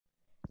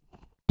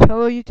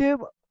Hello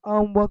YouTube.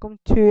 Welcome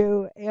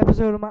to an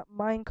episode of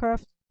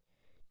Minecraft.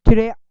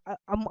 Today,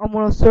 I'm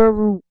on a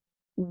server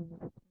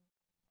with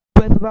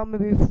about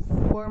maybe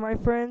four of my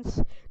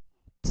friends.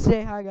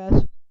 Say hi,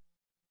 guys.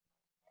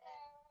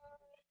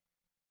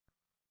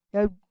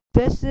 Yeah,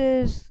 this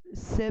is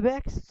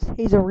Cibex.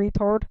 He's a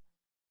retard.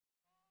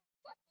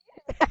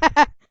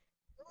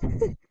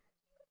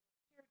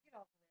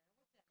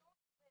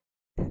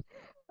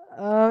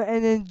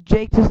 And then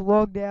Jake just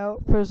logged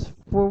out for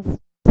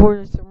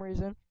some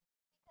reason.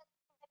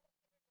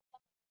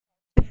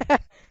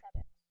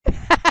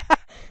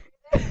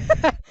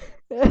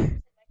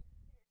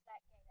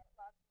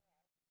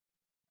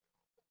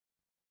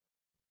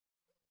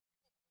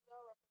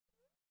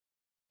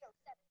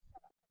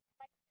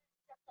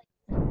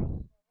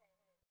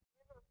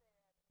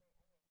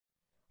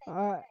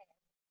 Alright,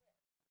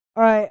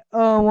 alright.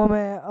 One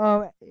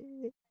minute.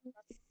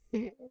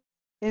 And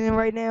then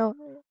right now,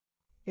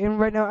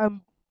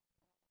 I'm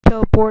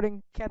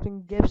teleporting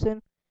Captain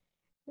Gibson,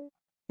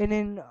 and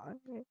then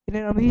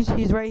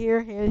he's right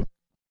here.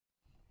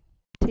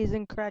 He's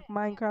in crack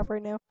Minecraft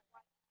right now.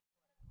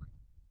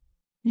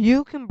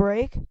 You can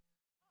break.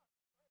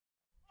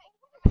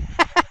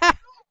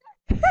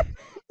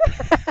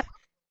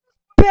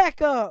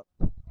 Back up.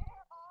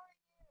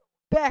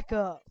 Back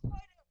up.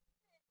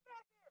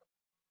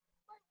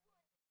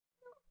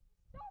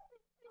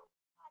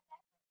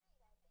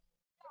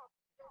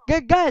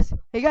 Good guys.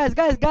 Hey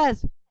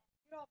guys.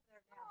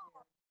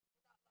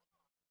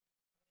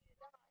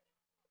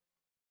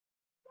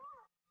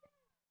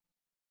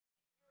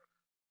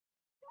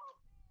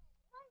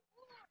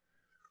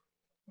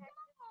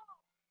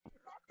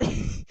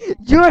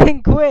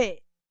 Jordan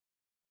quit.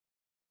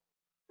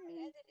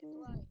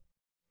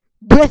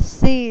 With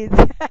seeds.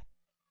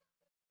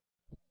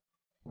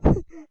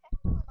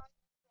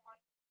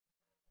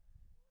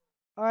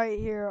 Alright,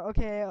 here.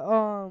 Okay.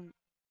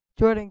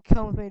 Jordan,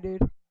 come with me,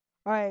 dude.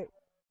 Alright.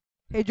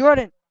 Hey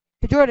Jordan.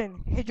 Hey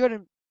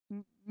Jordan.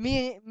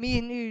 Me and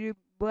you, dude.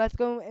 Let's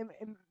go and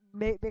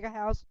make a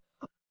house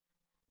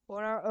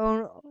on our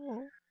own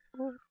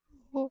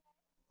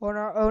on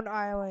our own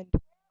island.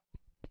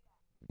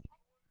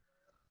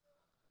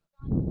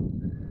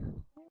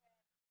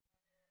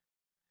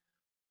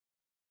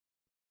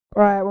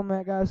 Alright, one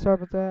minute, guys. Sorry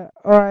about that.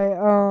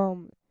 Alright,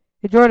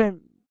 hey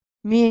Jordan,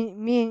 me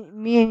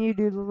and you,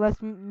 dude.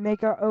 Let's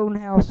make our own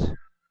house.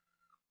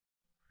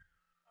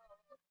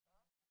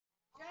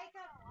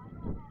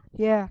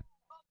 Yeah,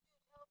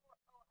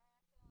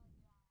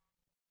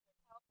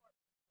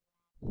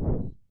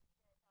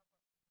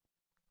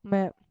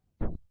 man.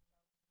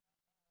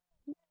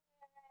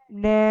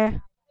 Nah.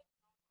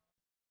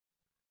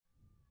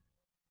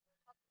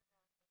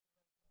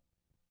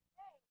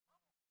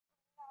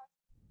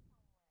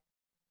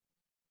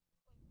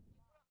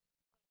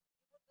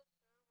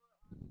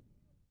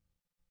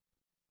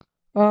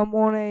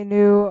 On a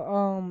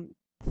new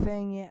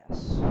thing.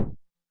 Yes.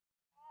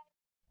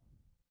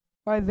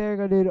 Alright, there you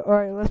go, dude.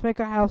 Alright, let's make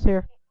a house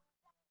here.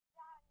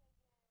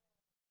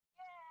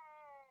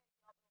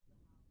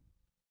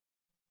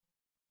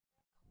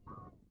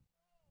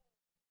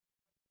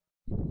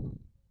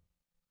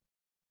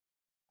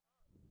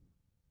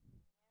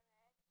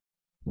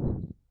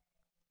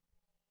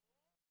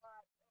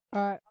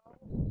 Alright,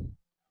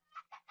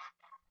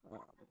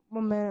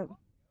 one minute.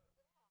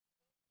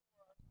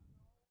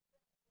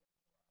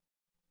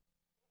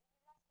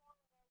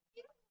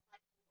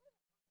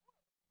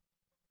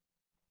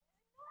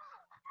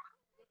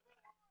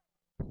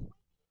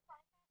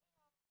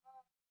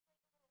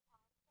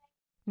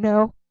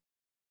 No,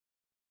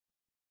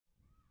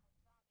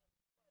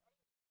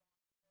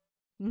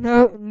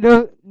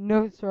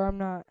 no, sir. I'm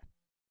not.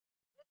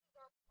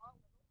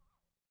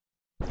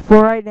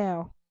 For right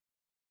now,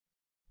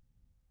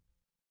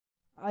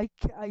 I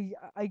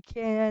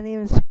can't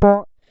even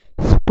spawn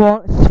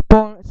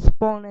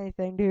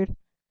anything, dude.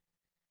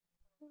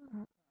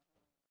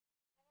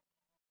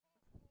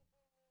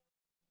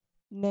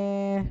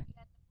 Nah.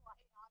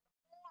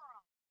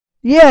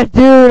 Yeah,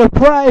 dude,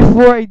 apply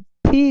for a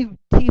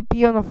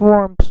TP on the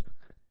forums.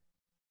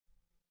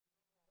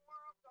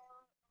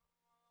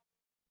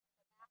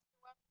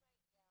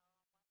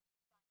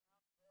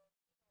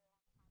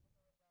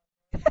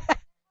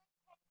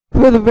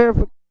 For the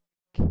verification.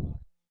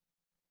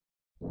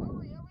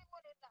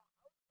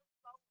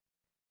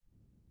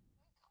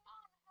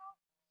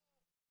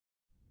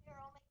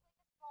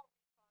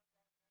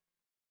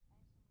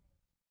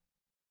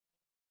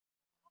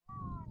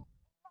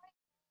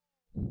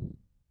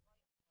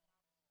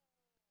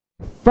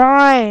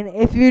 Fine,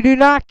 if you do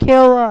not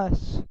kill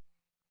us.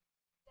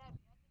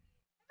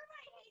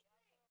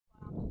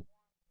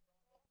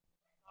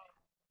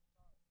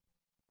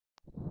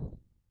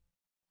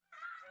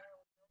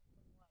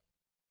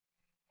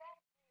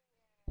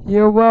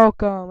 You're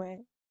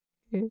welcome.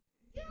 You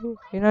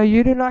know,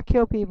 you do not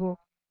kill people.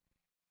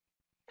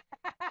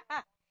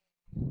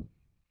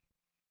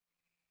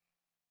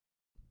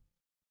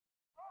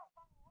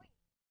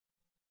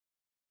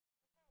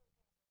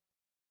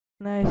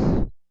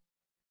 Nice.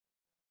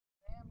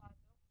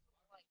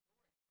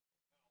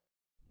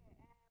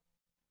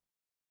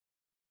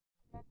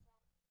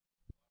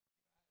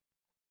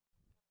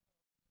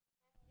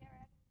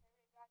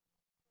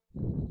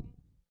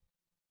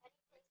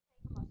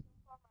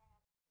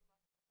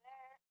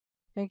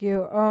 Thank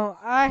you.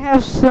 I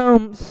have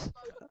some.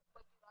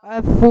 I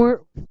have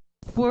four,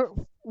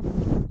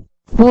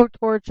 four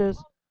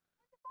torches.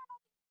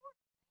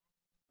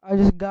 I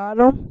just got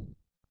them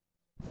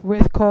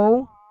with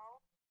coal.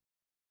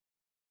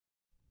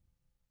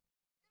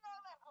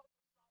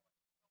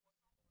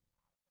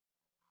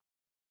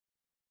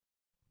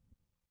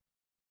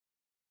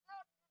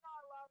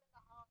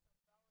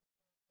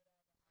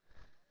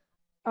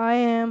 I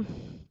am.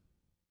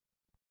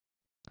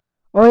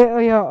 Oh yeah, oh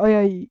yeah, oh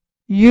yeah.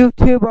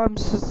 YouTube. I'm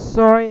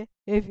sorry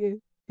if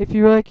you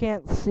really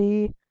can't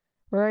see.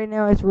 Right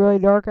now it's really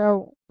dark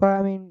out, but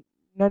I mean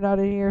not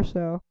in here,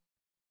 so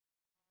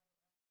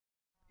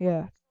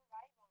yeah.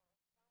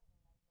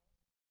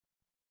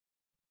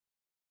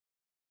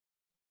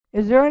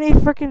 Is there any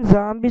freaking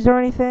zombies or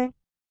anything?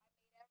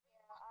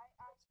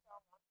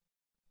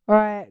 All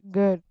right,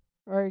 good.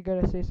 All right,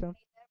 good. I see some.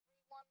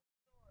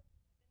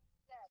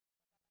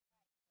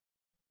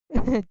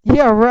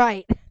 Yeah,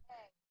 right.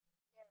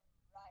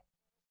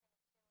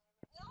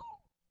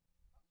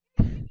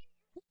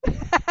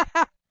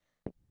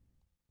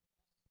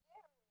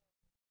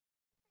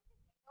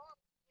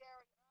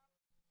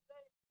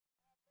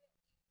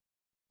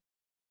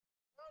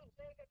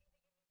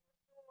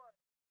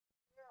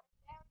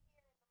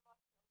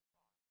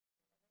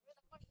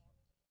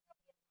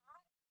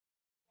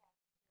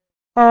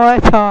 Oh, I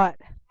thought.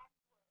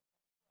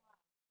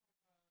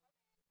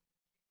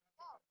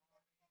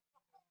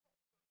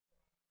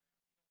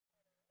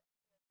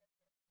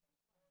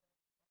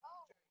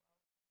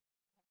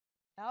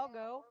 I'll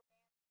go.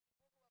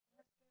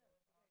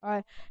 All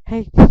right.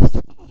 Hey,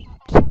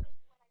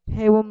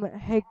 hey, woman.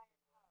 Hey,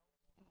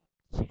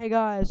 hey,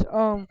 guys. Hey,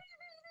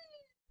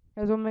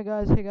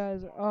 guys.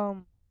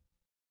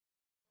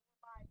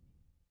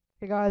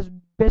 Hey, guys.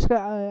 Basically,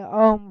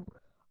 um,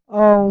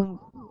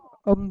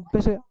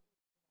 basically,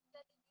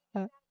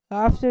 uh,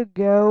 I have to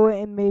go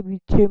in maybe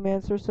 2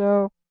 minutes or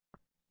so,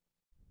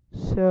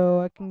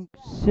 so I can,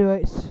 so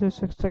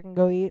I can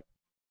go eat.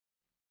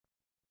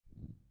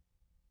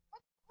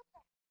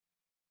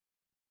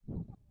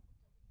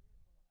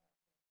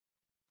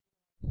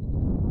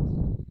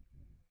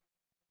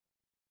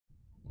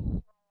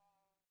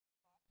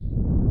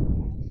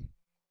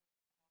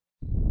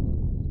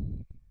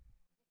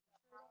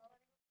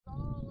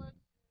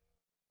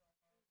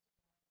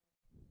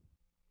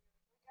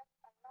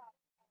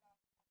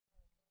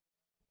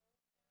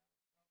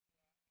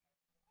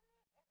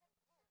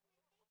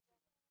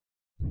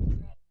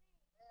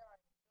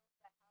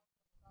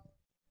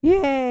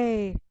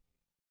 Yay!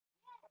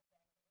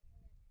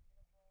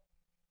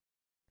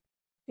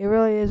 It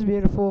really is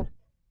beautiful.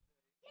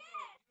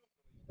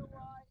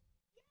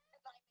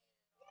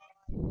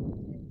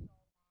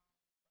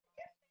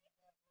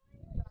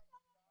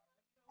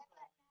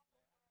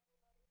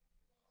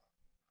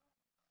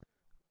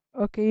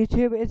 Okay,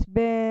 YouTube. It's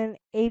been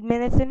 8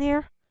 minutes in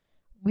here.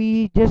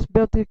 We just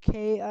built the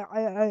cave.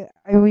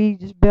 We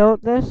just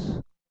built this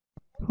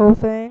whole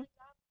thing.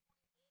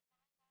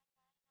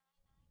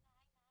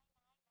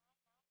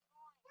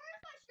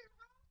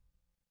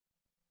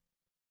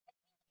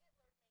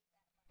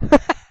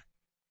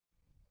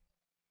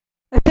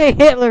 I think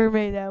Hitler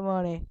made that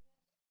money.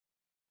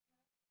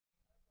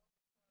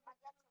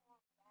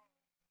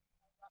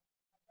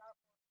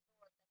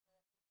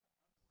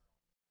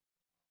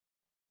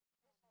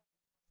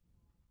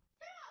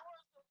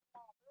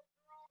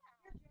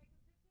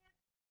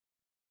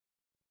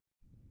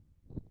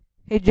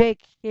 Hey Jake,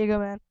 here you go,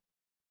 man.